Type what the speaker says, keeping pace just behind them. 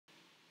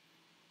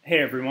Hey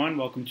everyone,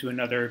 welcome to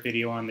another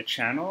video on the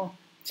channel.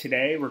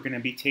 Today we're going to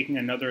be taking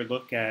another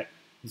look at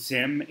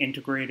ZIM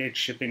Integrated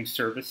Shipping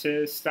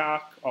Services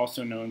stock,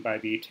 also known by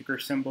the ticker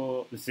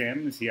symbol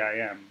ZIM,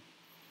 Z-I-M.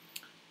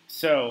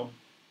 So,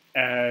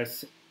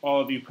 as all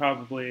of you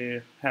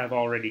probably have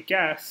already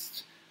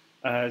guessed,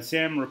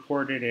 ZIM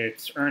reported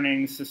its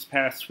earnings this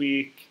past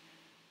week,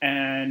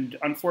 and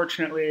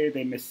unfortunately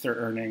they missed their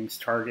earnings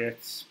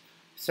targets.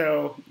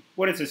 So,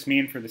 what does this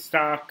mean for the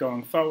stock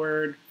going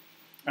forward?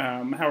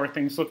 How are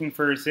things looking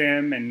for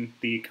ZIM in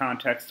the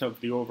context of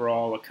the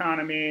overall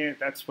economy?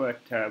 That's what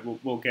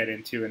we'll get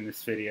into in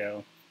this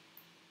video.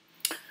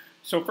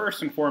 So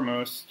first and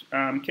foremost,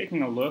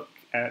 taking a look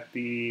at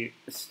the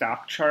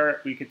stock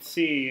chart, we could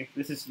see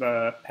this is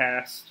the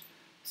past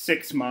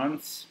 6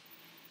 months.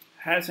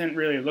 Hasn't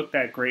really looked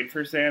that great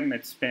for ZIM.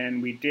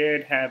 We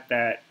did have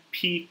that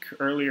peak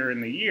earlier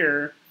in the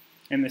year,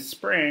 in the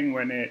spring,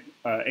 when it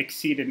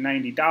exceeded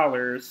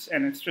 $90,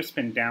 and it's just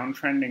been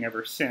downtrending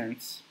ever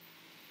since.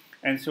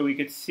 And so we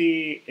could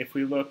see, if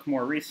we look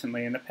more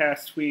recently, in the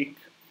past week,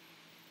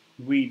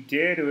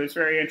 it was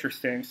very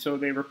interesting. So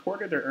they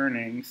reported their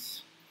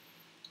earnings.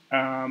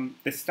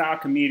 The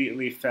stock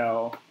immediately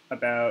fell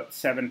about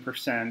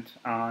 7%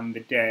 on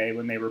the day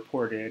when they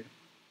reported.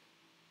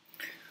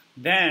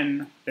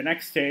 Then, the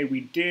next day, we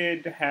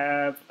did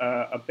have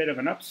a bit of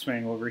an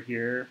upswing over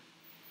here.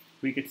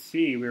 We could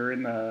see we were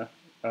in the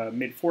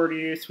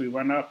mid-40s. We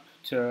went up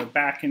to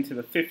back into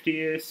the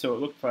 50s, so it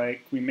looked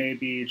like we may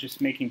be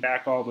just making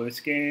back all those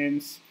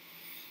gains.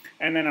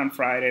 And then on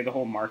Friday, the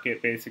whole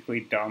market basically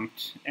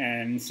dumped,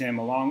 and ZIM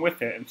along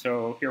with it. And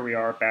so here we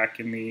are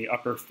back in the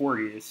upper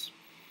 40s.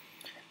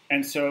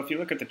 And so if you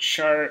look at the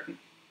chart,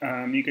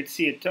 you could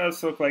see it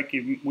does look like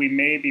we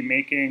may be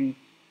making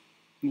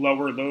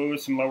lower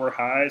lows and lower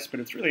highs,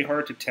 but it's really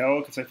hard to tell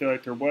because I feel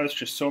like there was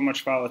just so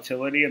much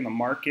volatility in the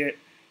market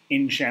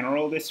in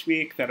general this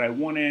week that I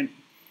wouldn't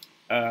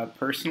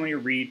personally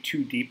read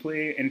too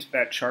deeply into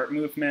that chart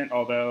movement,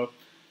 although,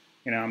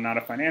 I'm not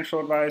a financial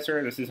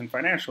advisor. This isn't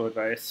financial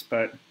advice,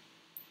 but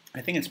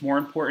I think it's more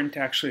important to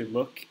actually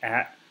look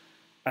at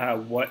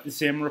what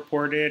ZIM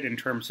reported in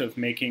terms of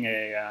making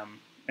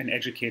an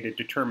educated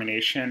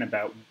determination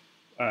about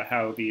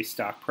how the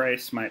stock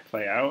price might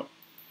play out.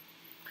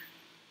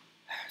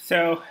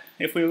 So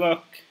if we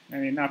look,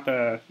 not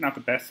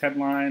the best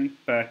headline,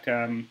 but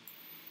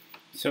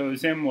so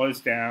ZIM was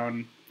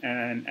down,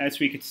 and as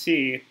we could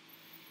see,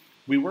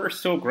 we were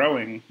still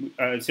growing.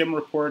 ZIM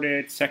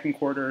reported second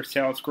quarter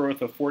sales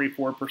growth of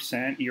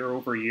 44% year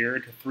over year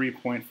to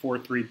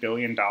 $3.43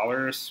 billion.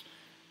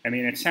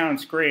 It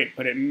sounds great,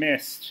 but it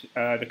missed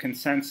the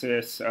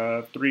consensus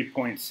of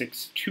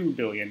 $3.62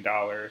 billion.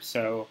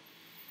 So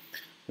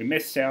we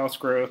missed sales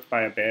growth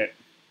by a bit.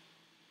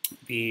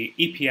 The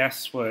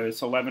EPS was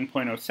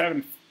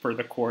 11.07 for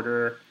the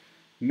quarter,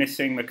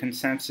 missing the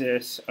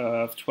consensus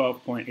of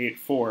 12.84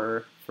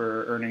 for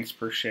earnings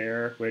per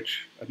share,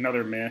 which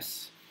another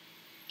miss.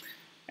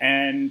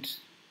 And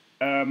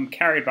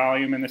carried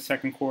volume in the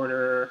second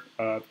quarter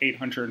of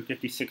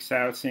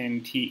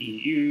 856,000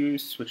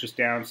 TEUs, which is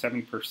down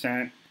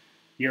 7%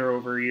 year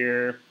over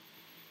year.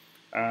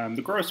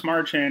 The gross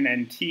margin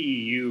and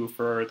TEU,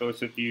 for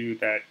those of you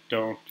that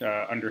don't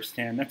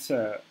understand, that's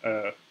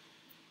a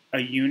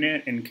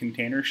unit in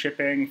container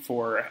shipping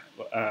for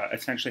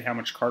essentially how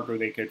much cargo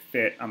they could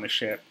fit on the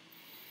ship.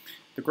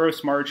 The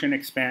gross margin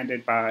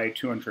expanded by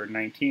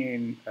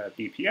 219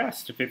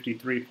 BPS to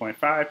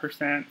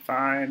 53.5%,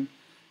 fine.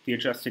 The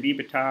adjusted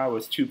EBITDA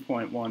was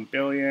 $2.1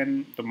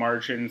 billion. The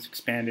margins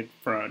expanded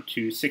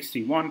to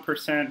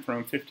 61%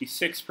 from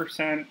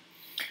 56%.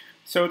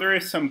 So there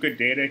is some good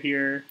data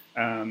here.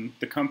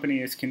 The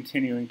company is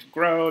continuing to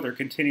grow. They're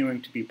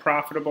continuing to be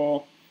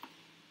profitable.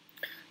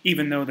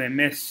 Even though they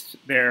missed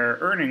their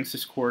earnings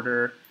this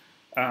quarter,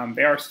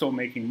 they are still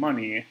making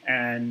money.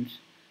 And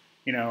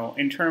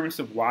in terms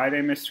of why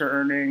they missed their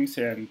earnings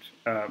and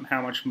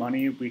how much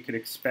money we could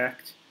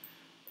expect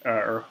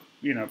for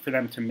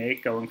them to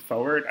make going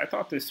forward, I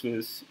thought this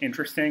was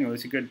interesting. It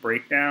was a good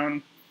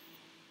breakdown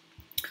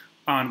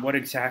on what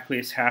exactly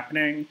is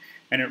happening,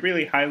 and it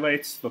really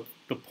highlights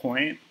the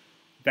point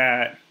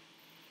that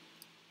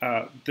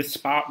the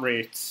spot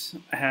rates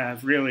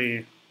have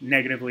really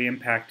negatively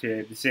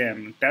impacted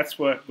ZIM. That's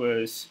what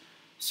was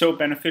so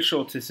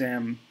beneficial to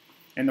ZIM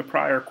in the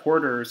prior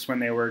quarters when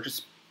they were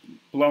just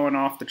blowing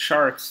off the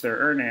charts, their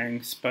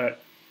earnings.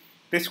 But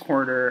this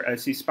quarter,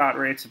 as these spot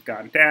rates have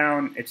gone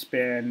down, it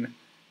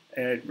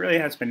really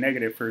has been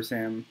negative for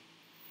ZIM.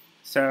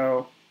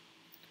 So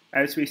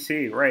as we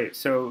see, right,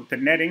 so the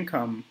net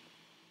income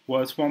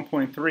was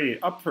 1.3,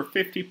 up for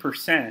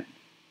 50%,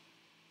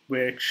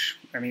 which,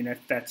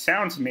 that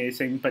sounds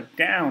amazing, but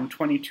down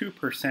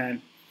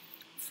 22%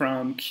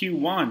 from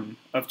Q1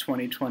 of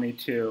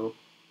 2022.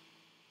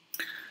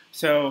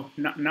 So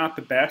not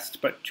the best,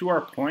 but to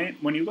our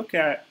point, when you look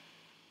at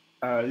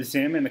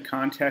ZIM in the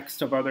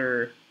context of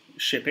other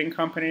shipping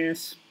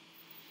companies,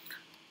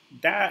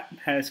 that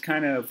has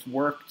kind of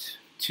worked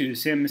to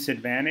ZIM's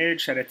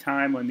advantage at a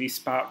time when these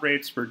spot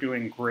rates were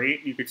doing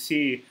great. You could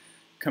see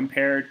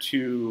compared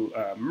to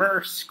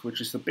Maersk, which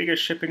is the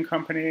biggest shipping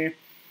company.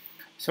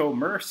 So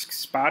Maersk's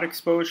spot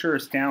exposure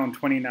is down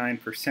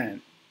 29%.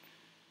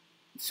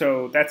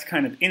 So that's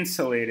kind of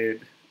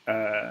insulated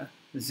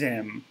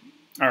Zim,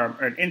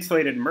 or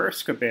insulated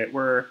Maersk a bit,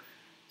 where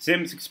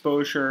Zim's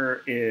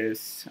exposure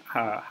is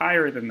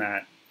higher than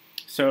that.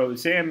 So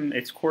Zim,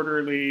 its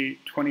quarterly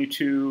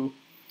 22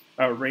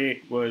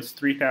 rate was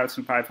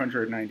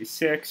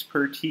 3,596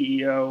 per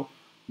TEO,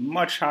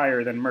 much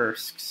higher than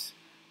Maersk's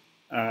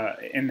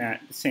in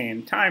that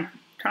same time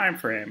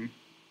frame.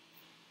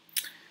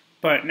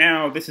 But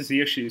now this is the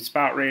issue.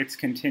 Spot rates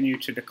continue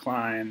to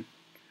decline.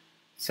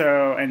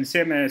 So, and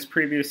Zim, as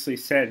previously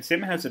said,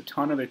 Zim has a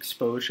ton of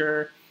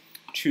exposure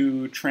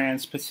to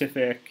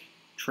trans-Pacific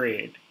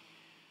trade.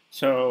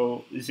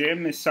 So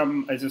Zim is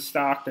a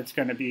stock that's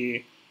going to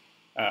be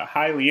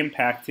highly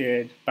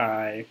impacted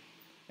by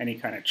any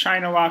kind of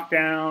China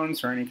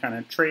lockdowns or any kind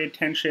of trade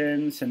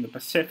tensions in the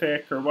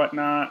Pacific or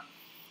whatnot,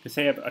 because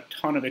they have a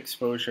ton of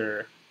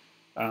exposure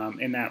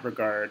in that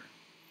regard.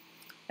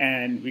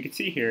 And we can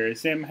see here,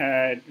 Zim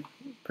had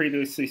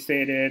previously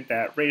stated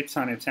that rates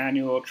on its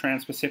annual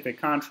trans-Pacific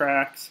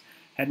contracts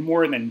had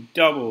more than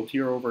doubled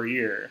year over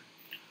year,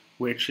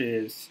 which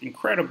is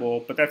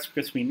incredible, but that's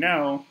because we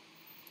know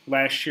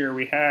last year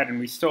we had, and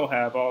we still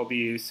have, all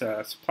these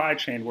supply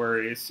chain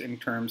worries in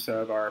terms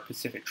of our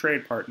Pacific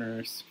trade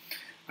partners.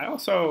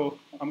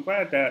 I'm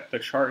glad that the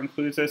chart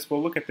includes this.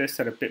 We'll look at this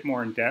at a bit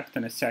more in depth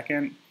in a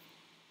second.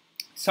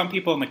 Some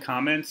people in the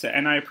comments,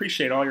 and I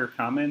appreciate all your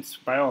comments,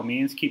 by all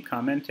means, keep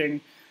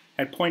commenting,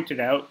 had pointed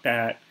out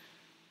that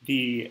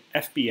the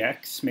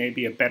FBX may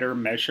be a better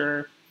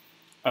measure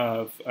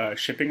of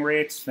shipping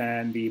rates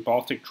than the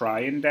Baltic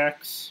Dry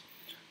Index.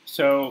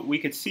 So we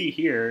could see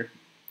here,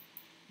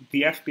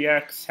 the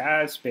FBX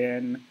has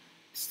been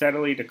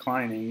steadily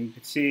declining. You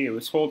can see it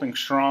was holding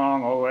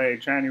strong all the way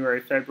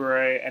January,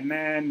 February, and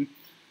then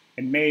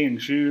in May and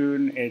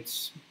June,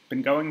 it's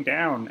been going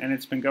down, and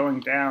it's been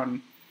going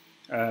down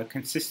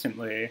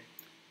consistently,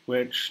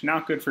 which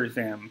not good for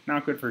Zim,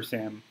 not good for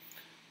Zim.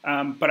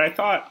 But I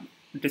thought,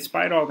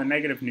 despite all the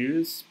negative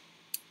news,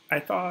 I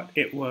thought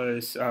it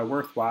was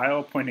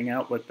worthwhile pointing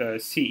out what the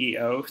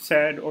CEO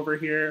said over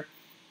here,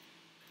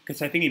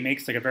 because I think he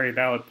makes like a very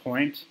valid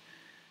point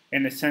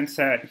in the sense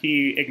that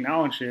he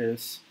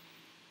acknowledges,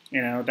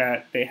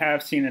 that they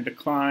have seen a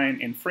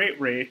decline in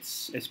freight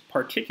rates,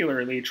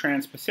 particularly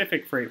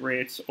trans-Pacific freight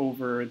rates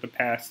over the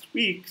past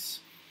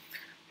weeks.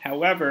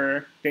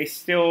 However, they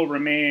still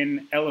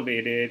remain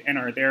elevated and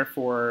are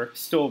therefore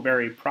still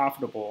very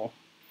profitable.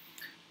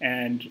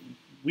 And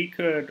we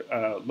could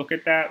look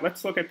at that.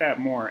 Let's look at that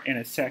more in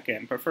a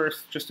second. But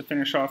first, just to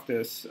finish off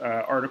this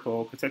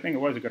article, because I think it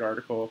was a good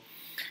article,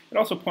 it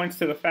also points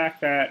to the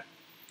fact that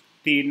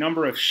the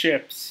number of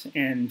ships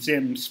in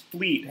Zim's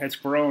fleet has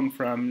grown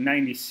from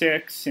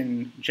 96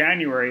 in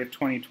January of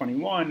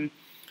 2021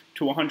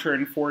 to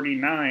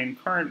 149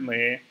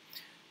 currently.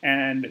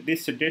 And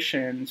these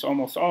additions,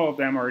 almost all of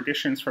them are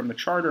additions from the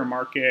charter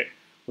market,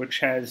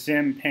 which has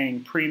Zim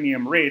paying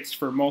premium rates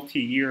for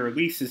multi-year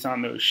leases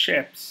on those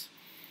ships.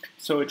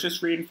 So it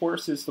just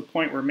reinforces the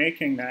point we're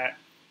making that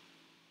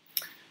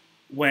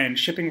when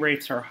shipping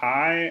rates are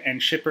high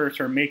and shippers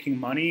are making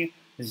money,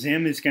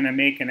 Zim is going to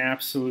make an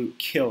absolute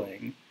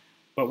killing.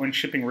 But when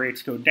shipping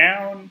rates go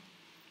down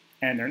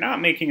and they're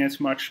not making as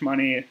much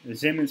money,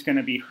 Zim is going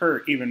to be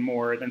hurt even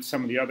more than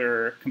some of the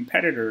other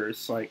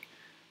competitors like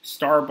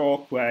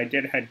Starbulk.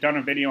 Had done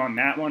a video on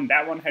that one.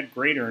 That one had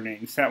great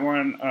earnings. That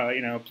one,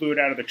 blew it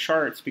out of the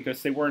charts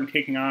because they weren't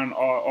taking on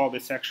all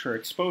this extra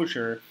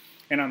exposure.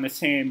 And on the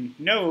same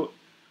note,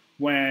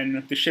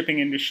 when the shipping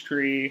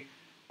industry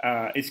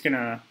is going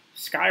to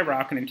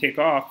skyrocket and take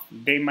off,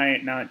 they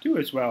might not do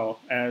as well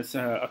as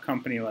a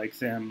company like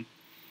Zim.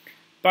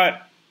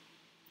 But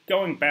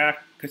going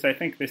back, because I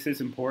think this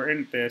is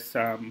important, this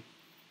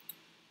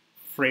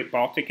Freight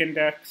Baltic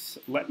Index,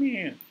 let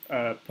me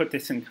put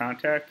this in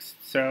context.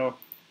 So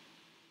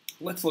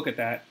let's look at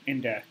that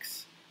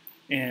index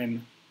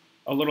in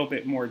a little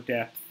bit more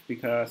depth,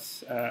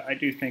 because I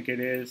do think it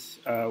is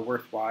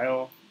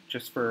worthwhile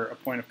just for a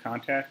point of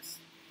context.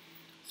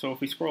 So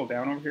if we scroll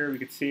down over here, we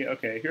could see,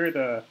 okay, here are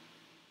the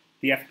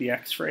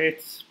FBX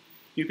rates.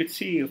 You could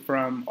see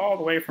from all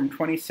the way from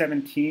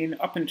 2017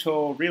 up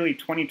until really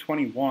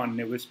 2021,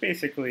 it was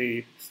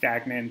basically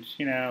stagnant.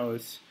 It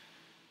was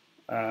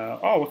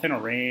all within a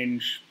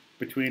range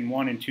between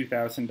 $1,000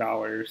 and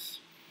 $2,000.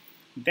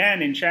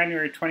 Then in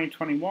January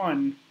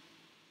 2021,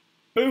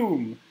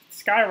 boom,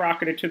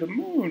 skyrocketed to the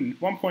moon,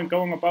 one point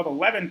going above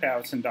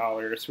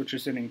 $11,000, which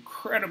is an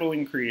incredible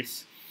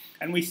increase.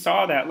 And we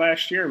saw that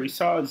last year. We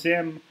saw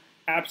Zim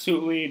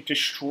absolutely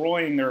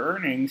destroying their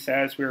earnings,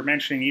 as we were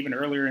mentioning even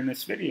earlier in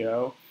this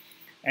video.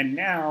 And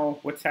now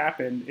what's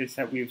happened is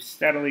that we've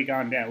steadily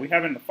gone down. We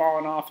haven't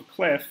fallen off a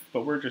cliff,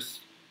 but we're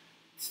just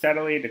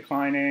steadily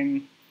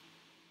declining.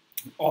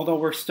 Although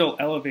we're still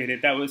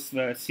elevated, that was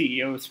the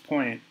CEO's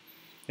point,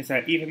 is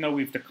that even though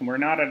we're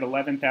not at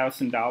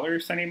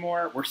 $11,000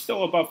 anymore, we're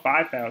still above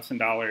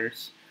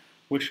 $5,000,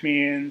 which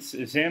means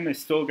Zim is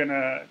still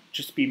gonna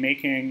just be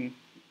making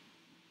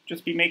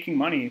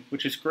money,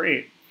 which is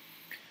great.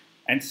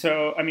 And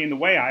so, I mean, the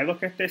way I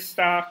look at this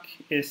stock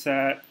is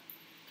that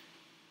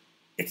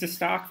it's a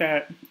stock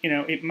that,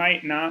 it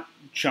might not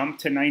jump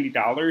to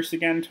 $90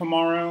 again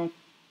tomorrow.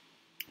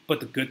 But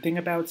the good thing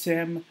about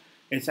Zim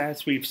is,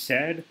 as we've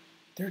said,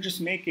 they're just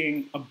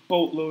making a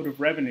boatload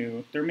of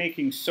revenue. They're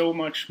making so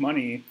much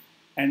money.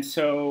 And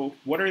so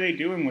what are they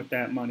doing with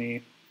that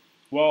money?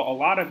 Well, a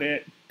lot of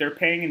it, they're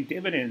paying in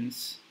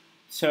dividends.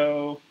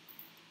 So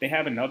they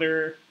have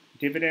another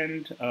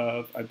dividend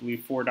of, I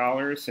believe,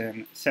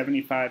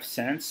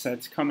 $4.75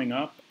 that's coming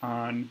up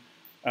on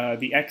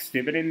the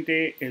ex-dividend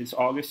date is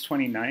August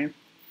 29th.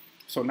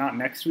 So not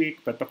next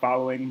week, but the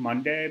following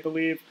Monday, I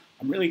believe.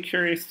 I'm really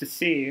curious to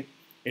see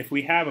if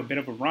we have a bit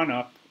of a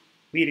run-up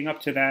leading up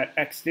to that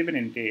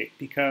ex-dividend date,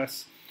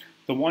 because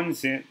the one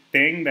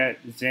thing that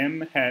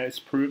Zim has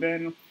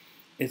proven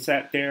is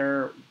that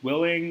they're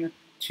willing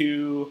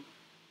to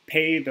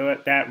pay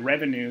that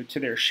revenue to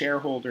their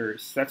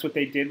shareholders. That's what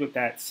they did with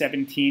that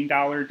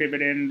 $17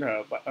 dividend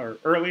or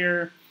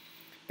earlier.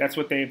 That's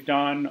what they've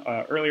done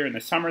earlier in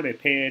the summer. They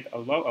paid a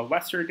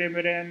lesser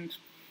dividend,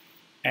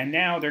 and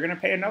now they're going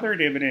to pay another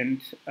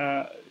dividend.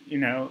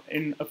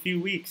 In a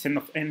few weeks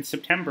in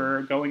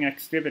September, going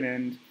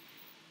ex-dividend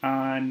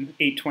on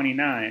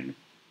 8/29.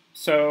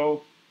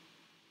 So,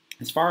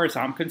 as far as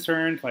I'm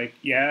concerned,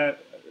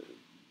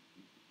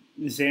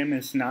 Zim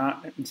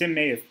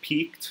may have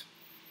peaked,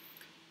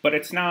 but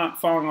it's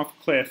not falling off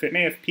a cliff. It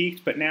may have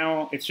peaked, but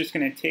now it's just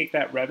going to take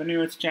that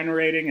revenue it's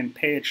generating and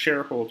pay its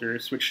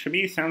shareholders, which to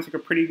me sounds like a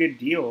pretty good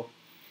deal.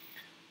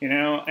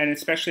 And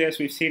especially as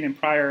we've seen in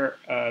prior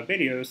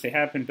videos, they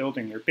have been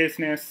building their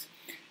business,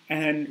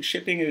 and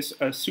shipping is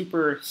a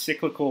super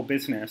cyclical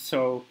business.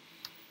 So,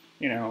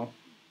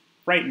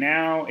 right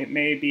now it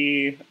may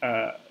be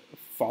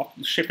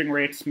shipping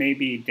rates may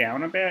be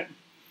down a bit,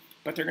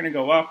 but they're going to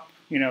go up.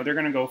 They're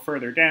going to go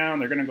further down.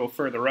 They're going to go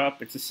further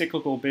up. It's a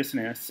cyclical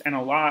business, and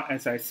a lot,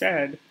 as I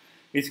said,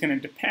 is going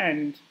to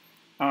depend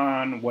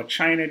on what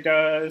China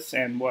does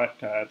and what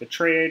the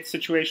trade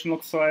situation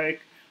looks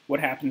like, what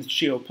happens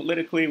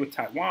geopolitically with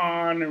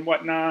Taiwan and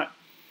whatnot.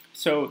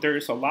 So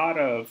there's a lot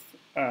of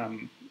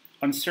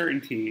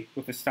uncertainty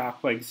with a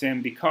stock like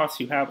Zim because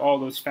you have all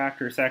those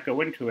factors that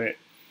go into it.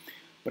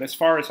 But as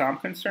far as I'm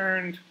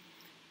concerned,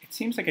 it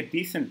seems like a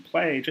decent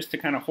play just to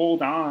kind of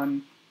hold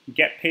on,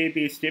 get paid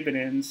these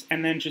dividends,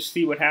 and then just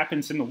see what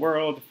happens in the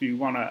world if you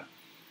want to,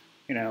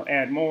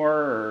 add more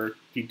or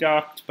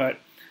deduct. But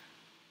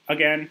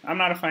again, I'm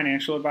not a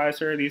financial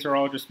advisor. These are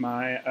all just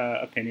my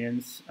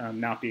opinions,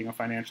 not being a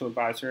financial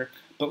advisor.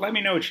 But let me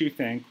know what you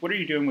think. What are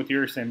you doing with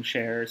your Zim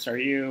shares? Are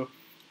you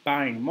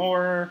buying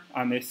more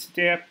on this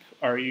dip?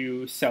 Are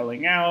you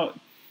selling out?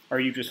 Are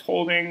you just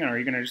holding? Are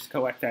you going to just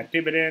collect that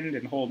dividend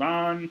and hold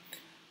on?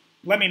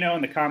 Let me know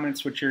in the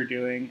comments what you're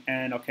doing,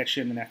 and I'll catch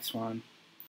you in the next one.